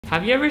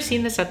Have you ever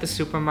seen this at the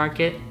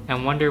supermarket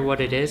and wonder what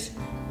it is?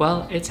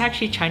 Well, it's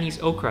actually Chinese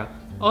okra,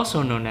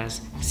 also known as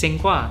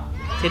xinggua.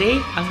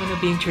 Today, I'm going to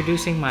be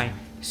introducing my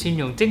熏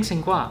永精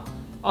胜瓜,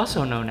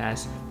 also known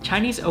as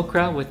Chinese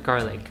okra with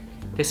garlic.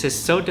 This is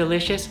so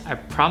delicious, I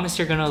promise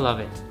you're gonna love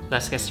it.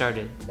 Let's get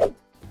started.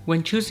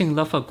 When choosing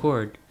Luffa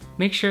Gourd,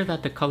 make sure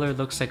that the color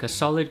looks like a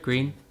solid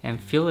green and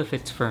feel if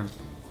it's firm.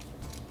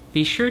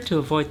 Be sure to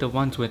avoid the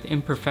ones with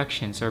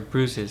imperfections or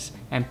bruises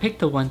and pick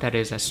the one that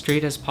is as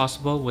straight as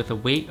possible with a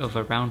weight of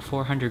around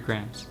 400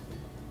 grams.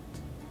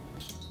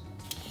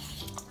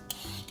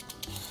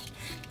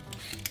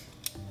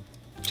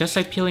 Just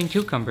like peeling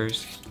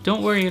cucumbers,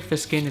 don't worry if the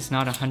skin is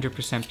not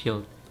 100%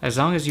 peeled. As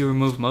long as you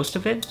remove most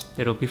of it,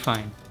 it'll be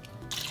fine.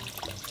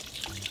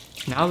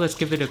 Now let's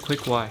give it a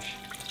quick wash.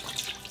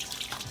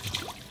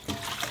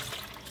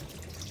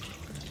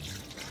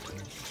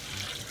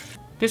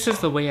 This is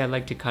the way I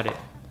like to cut it.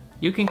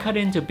 You can cut it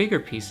into bigger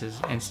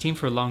pieces and steam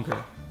for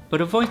longer,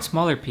 but avoid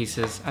smaller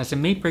pieces as it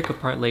may break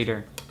apart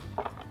later.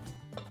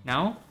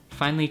 Now,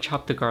 finely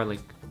chop the garlic.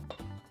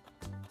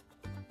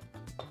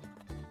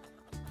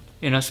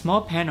 In a small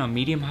pan on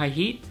medium-high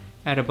heat,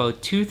 add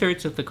about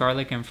 2/3 of the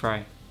garlic and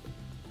fry.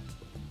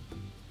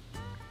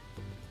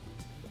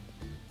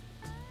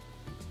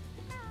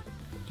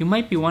 You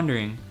might be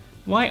wondering,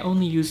 why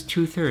only use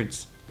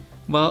 2/3?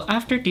 Well,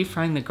 after deep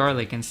frying the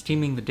garlic and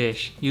steaming the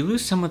dish, you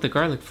lose some of the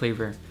garlic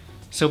flavor.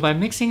 So by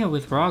mixing it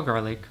with raw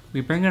garlic,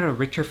 we bring out a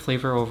richer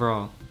flavor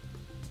overall.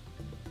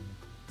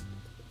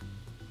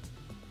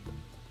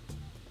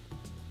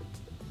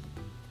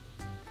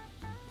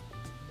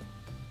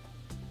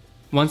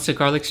 Once the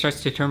garlic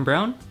starts to turn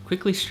brown,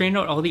 quickly strain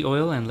out all the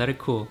oil and let it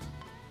cool.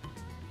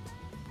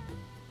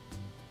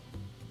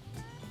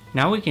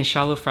 Now we can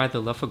shallow fry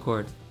the Luffa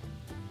Gourd.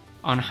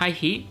 On high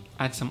heat,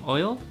 add some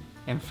oil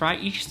and fry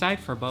each side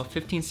for about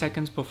 15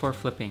 seconds before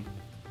flipping.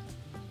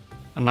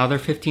 Another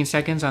 15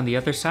 seconds on the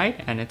other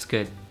side and it's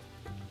good.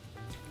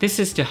 This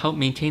is to help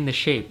maintain the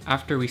shape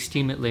after we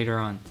steam it later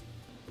on.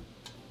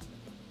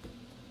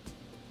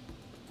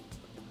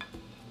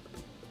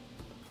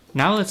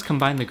 Now let's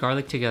combine the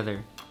garlic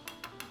together.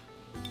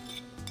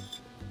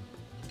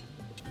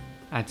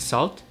 Add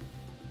salt,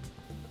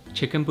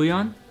 chicken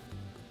bouillon,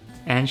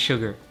 and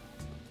sugar.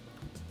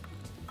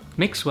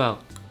 Mix well.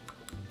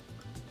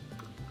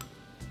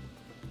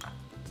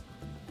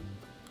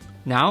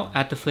 Now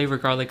add the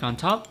flavored garlic on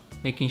top,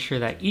 making sure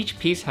that each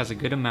piece has a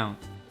good amount.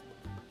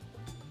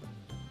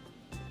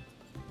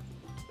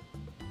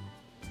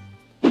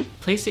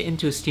 Place it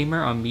into a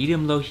steamer on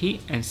medium-low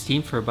heat and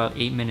steam for about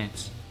 8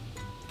 minutes.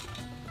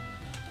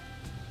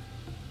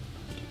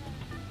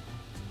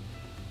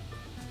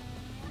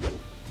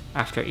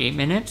 After 8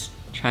 minutes,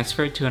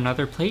 transfer it to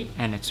another plate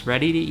and it's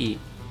ready to eat.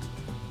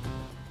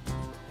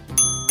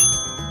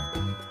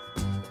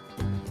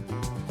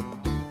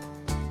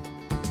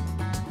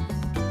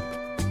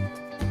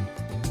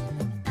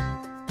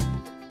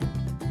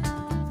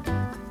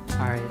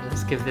 Alright,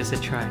 let's give this a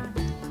try.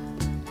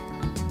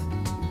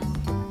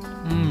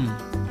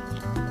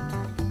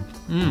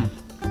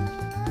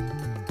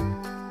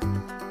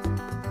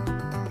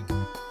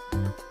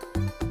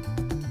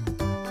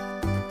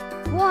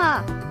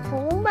 Wow, 好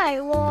味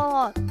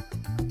喎!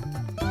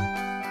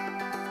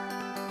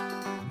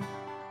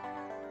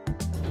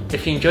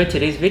 If you enjoyed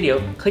today's video,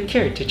 click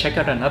here to check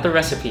out another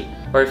recipe.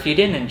 Or if you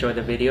didn't enjoy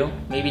the video,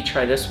 maybe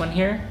try this one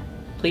here,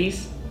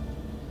 please.